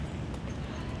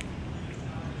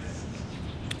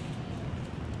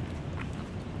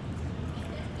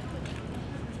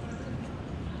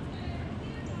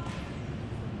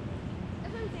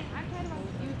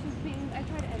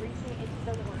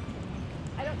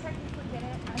technically get it.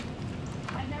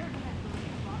 I've never been at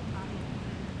a rock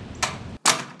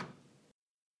bottom.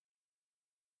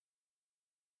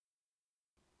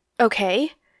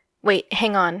 Okay. Wait,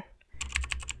 hang on.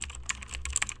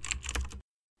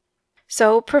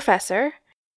 So, Professor,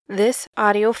 this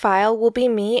audio file will be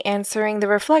me answering the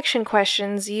reflection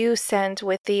questions you sent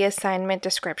with the assignment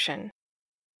description.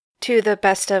 To the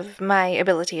best of my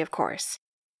ability, of course.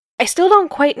 I still don't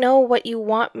quite know what you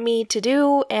want me to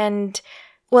do, and,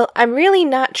 well, I'm really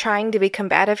not trying to be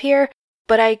combative here,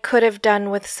 but I could have done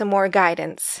with some more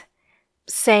guidance.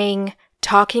 Saying,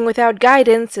 talking without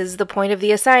guidance is the point of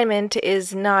the assignment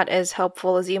is not as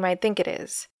helpful as you might think it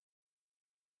is.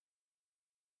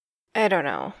 I don't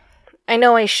know. I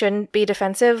know I shouldn't be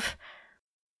defensive.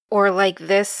 Or like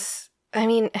this.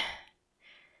 I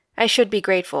should be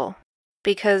grateful.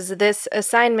 Because this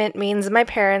assignment means my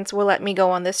parents will let me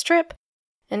go on this trip.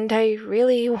 And I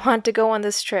really want to go on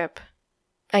this trip.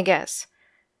 I guess.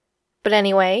 But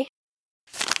anyway.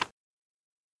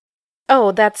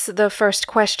 Oh, that's the first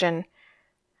question.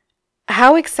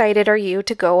 How excited are you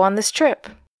to go on this trip?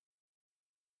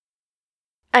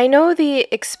 I know the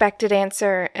expected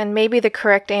answer, and maybe the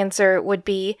correct answer would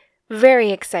be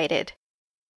very excited.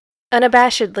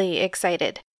 Unabashedly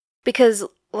excited. Because,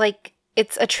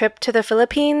 it's a trip to the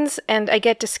Philippines, and I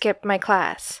get to skip my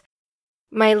class.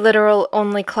 My literal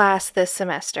only class this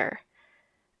semester.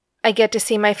 I get to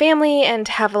see my family and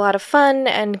have a lot of fun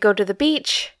and go to the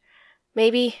beach.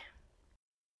 Maybe.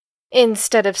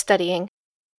 Instead of studying.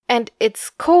 And it's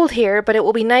cold here, but it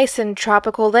will be nice and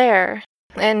tropical there.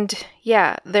 And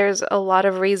yeah, there's a lot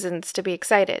of reasons to be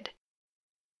excited.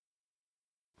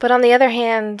 But on the other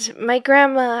hand, my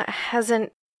grandma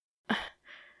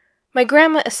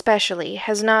especially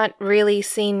has not really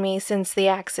seen me since the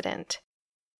accident.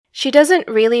 She doesn't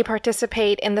really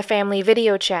participate in the family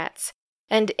video chats,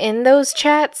 and in those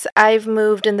chats, I've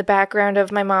moved in the background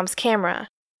of my mom's camera.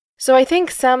 So I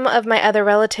think some of my other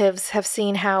relatives have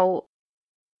seen how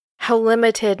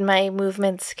limited my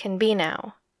movements can be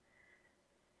now.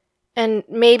 And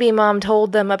maybe Mom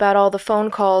told them about all the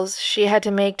phone calls she had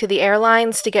to make to the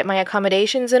airlines to get my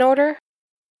accommodations in order.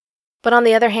 But on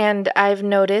the other hand, I've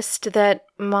noticed that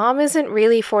Mom isn't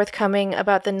really forthcoming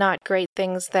about the not great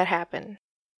things that happen.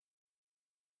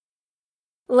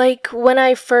 Like when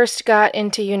I first got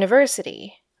into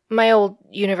university, my old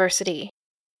university,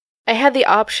 I had the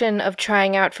option of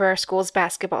trying out for our school's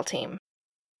basketball team.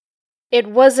 It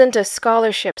wasn't a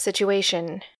scholarship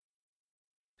situation.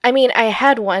 I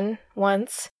had one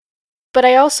once, but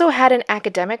I also had an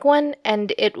academic one,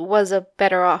 and it was a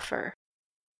better offer.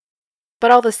 But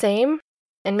all the same,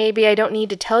 and maybe I don't need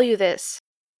to tell you this,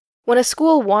 when a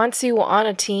school wants you on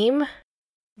a team,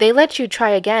 they let you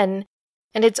try again,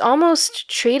 and it's almost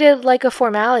treated like a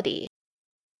formality.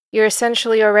 You're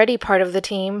essentially already part of the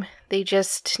team, they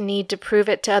just need to prove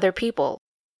it to other people.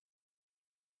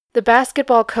 The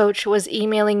basketball coach was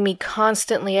emailing me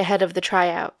constantly ahead of the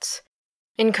tryouts,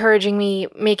 encouraging me,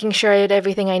 making sure I had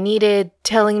everything I needed,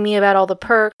 telling me about all the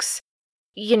perks,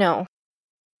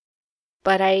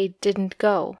 But I didn't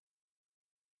go.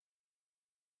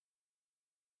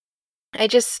 I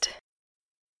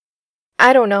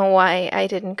don't know why I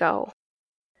didn't go.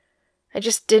 I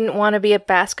just didn't want to be a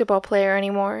basketball player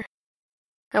anymore.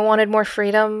 I wanted more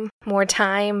freedom, more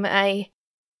time. I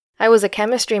was a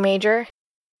chemistry major,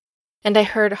 and I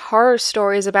heard horror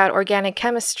stories about organic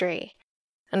chemistry,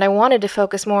 and I wanted to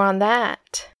focus more on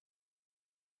that.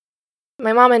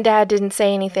 My mom and dad didn't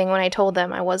say anything when I told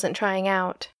them I wasn't trying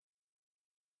out.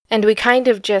 And we kind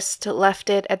of just left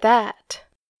it at that.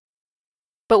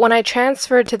 But when I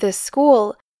transferred to this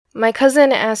school, my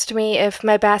cousin asked me if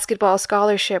my basketball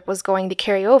scholarship was going to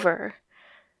carry over.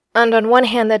 And on one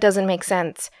hand, that doesn't make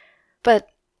sense, but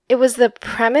it was the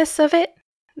premise of it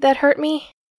that hurt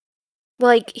me.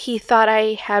 Like he thought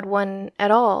I had one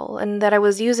at all, and that I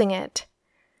was using it.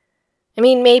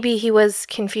 Maybe he was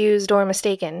confused or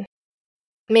mistaken.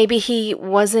 Maybe he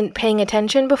wasn't paying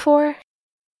attention before?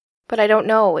 But I don't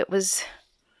know, it was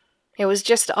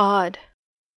just odd.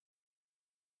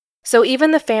 So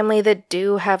even the family that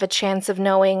do have a chance of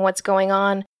knowing what's going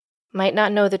on might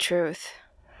not know the truth,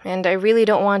 and I really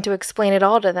don't want to explain it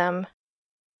all to them.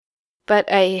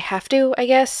 But I have to, I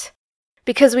guess,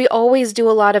 because we always do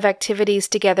a lot of activities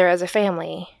together as a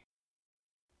family.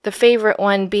 The favorite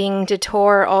one being to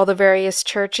tour all the various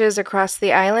churches across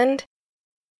the island,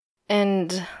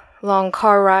 and long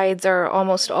car rides are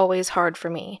almost always hard for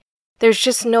me. There's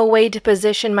just no way to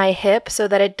position my hip so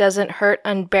that it doesn't hurt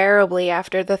unbearably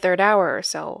after the third hour or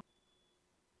so.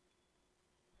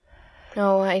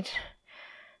 I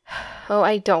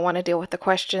don't want to deal with the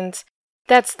questions.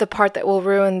 That's the part that will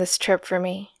ruin this trip for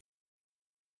me.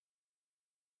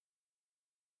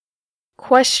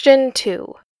 Question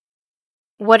 2.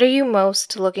 What are you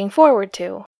most looking forward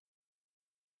to?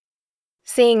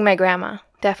 Seeing my grandma,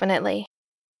 definitely.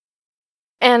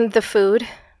 And the food.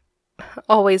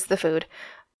 Always the food.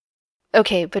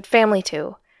 Okay, but family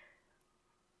too.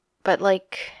 But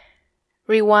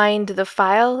rewind the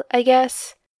file, I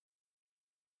guess?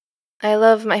 I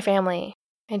love my family.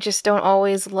 I just don't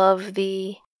always love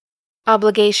the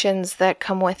obligations that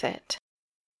come with it.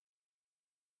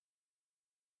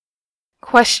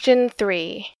 Question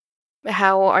 3.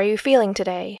 How are you feeling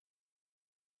today?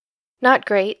 Not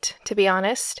great, to be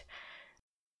honest.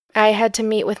 I had to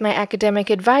meet with my academic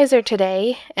advisor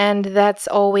today, and that's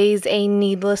always a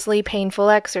needlessly painful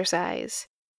exercise.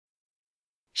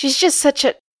 She's just such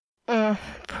a...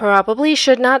 probably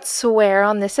should not swear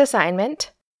on this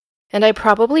assignment. And I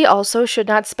probably also should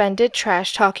not spend it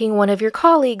trash-talking one of your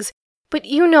colleagues, but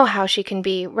you know how she can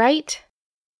be, right?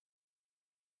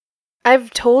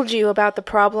 I've told you about the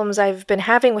problems I've been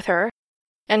having with her,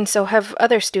 and so have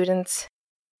other students.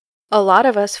 A lot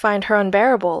of us find her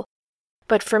unbearable,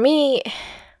 but for me,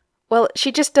 well,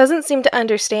 she just doesn't seem to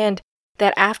understand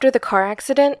that after the car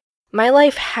accident, my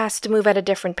life has to move at a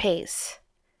different pace.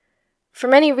 For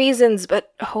many reasons,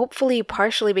 but hopefully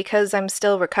partially because I'm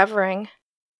still recovering.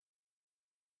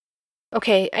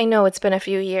 Okay, I know it's been a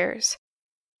few years,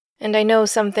 and I know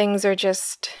some things are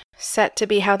just set to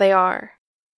be how they are.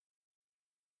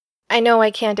 I know I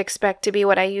can't expect to be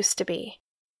what I used to be.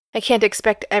 I can't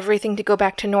expect everything to go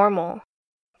back to normal,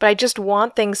 but I just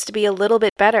want things to be a little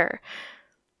bit better.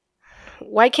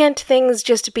 Why can't things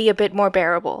just be a bit more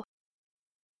bearable?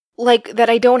 Like that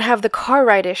I don't have the car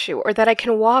ride issue, or that I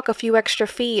can walk a few extra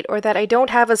feet, or that I don't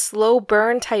have a slow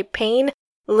burn type pain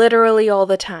literally all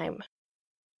the time.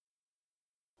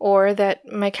 Or that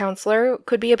my counselor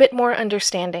could be a bit more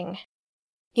understanding.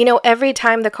 You know, every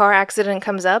time the car accident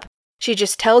comes up, she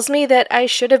just tells me that I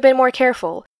should have been more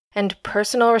careful, and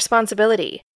personal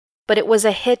responsibility, but it was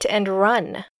a hit and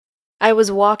run. I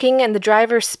was walking and the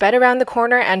driver sped around the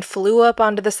corner and flew up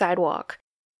onto the sidewalk.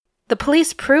 The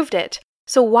police proved it,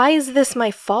 so why is this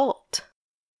my fault?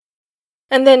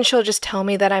 And then she'll just tell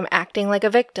me that I'm acting like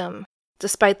a victim,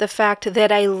 despite the fact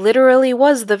that I literally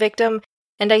was the victim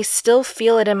and I still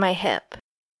feel it in my hip.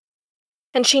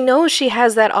 And she knows she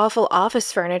has that awful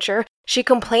office furniture. She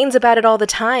complains about it all the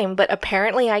time, but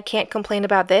apparently I can't complain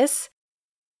about this?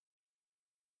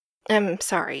 I'm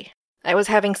sorry. I was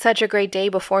having such a great day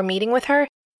before meeting with her,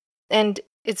 and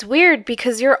it's weird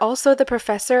because you're also the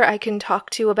professor I can talk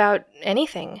to about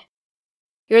anything.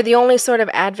 You're the only sort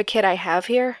of advocate I have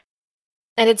here,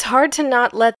 and it's hard to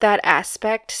not let that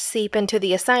aspect seep into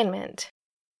the assignment.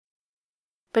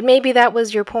 But maybe that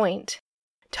was your point.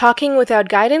 Talking without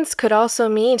guidance could also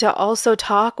mean to also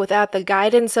talk without the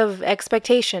guidance of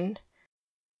expectation.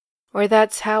 Or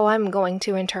that's how I'm going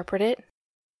to interpret it.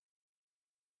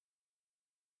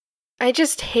 I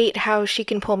just hate how she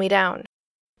can pull me down,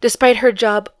 despite her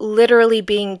job literally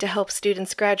being to help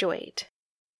students graduate.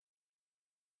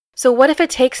 So what if it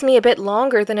takes me a bit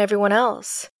longer than everyone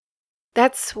else?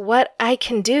 That's what I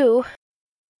can do.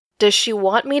 Does she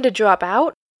want me to drop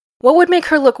out? What would make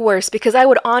her look worse? Because I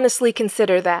would honestly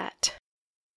consider that.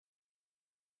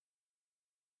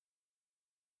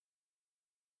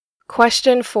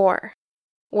 Question 4.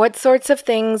 What sorts of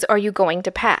things are you going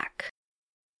to pack?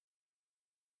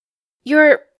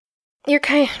 You're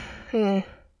kind...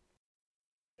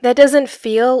 That doesn't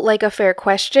feel like a fair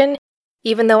question,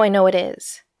 even though I know it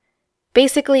is.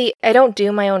 Basically, I don't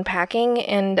do my own packing,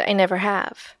 and I never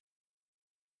have.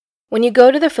 When you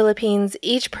go to the Philippines,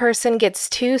 each person gets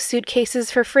 2 suitcases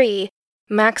for free,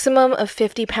 maximum of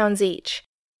 50 pounds each,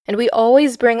 and we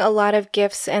always bring a lot of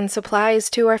gifts and supplies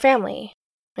to our family.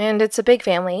 And it's a big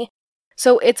family,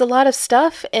 so it's a lot of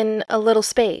stuff in a little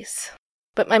space.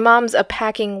 But my mom's a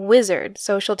packing wizard,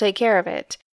 so she'll take care of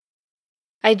it.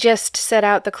 I just set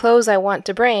out the clothes I want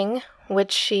to bring,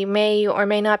 which she may or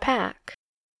may not pack.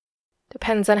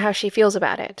 Depends on how she feels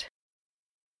about it.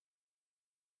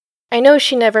 I know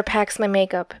she never packs my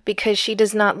makeup because she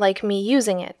does not like me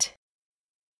using it.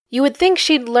 You would think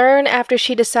she'd learn after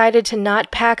she decided to not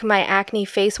pack my acne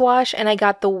face wash and I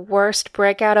got the worst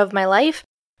breakout of my life,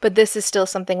 but this is still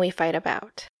something we fight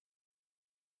about.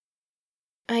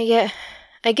 I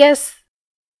guess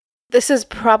this is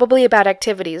probably about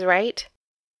activities, right?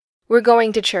 We're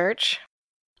going to church.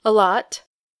 A lot.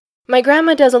 My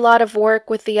grandma does a lot of work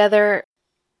with the other...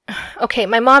 Okay,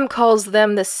 my mom calls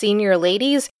them the senior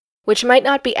ladies, which might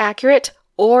not be accurate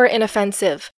or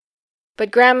inoffensive,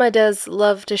 but Grandma does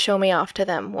love to show me off to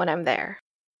them when I'm there.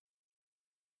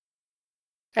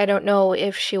 I don't know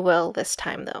if she will this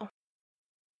time, though.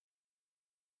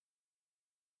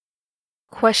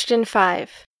 Question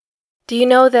 5. Do you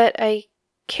know that I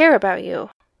care about you?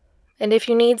 And if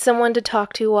you need someone to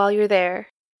talk to while you're there,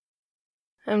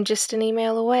 I'm just an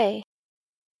email away.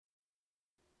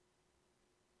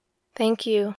 Thank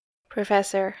you,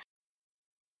 Professor.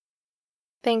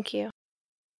 Thank you.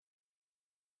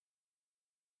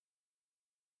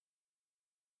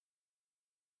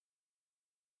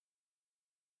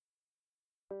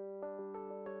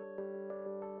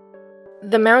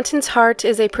 The Mountain's Heart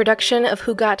is a production of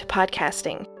Who Got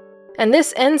Podcasting, and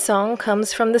this end song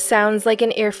comes from the Sounds Like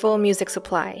an Earful music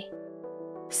supply.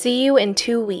 See you in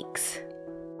 2 weeks.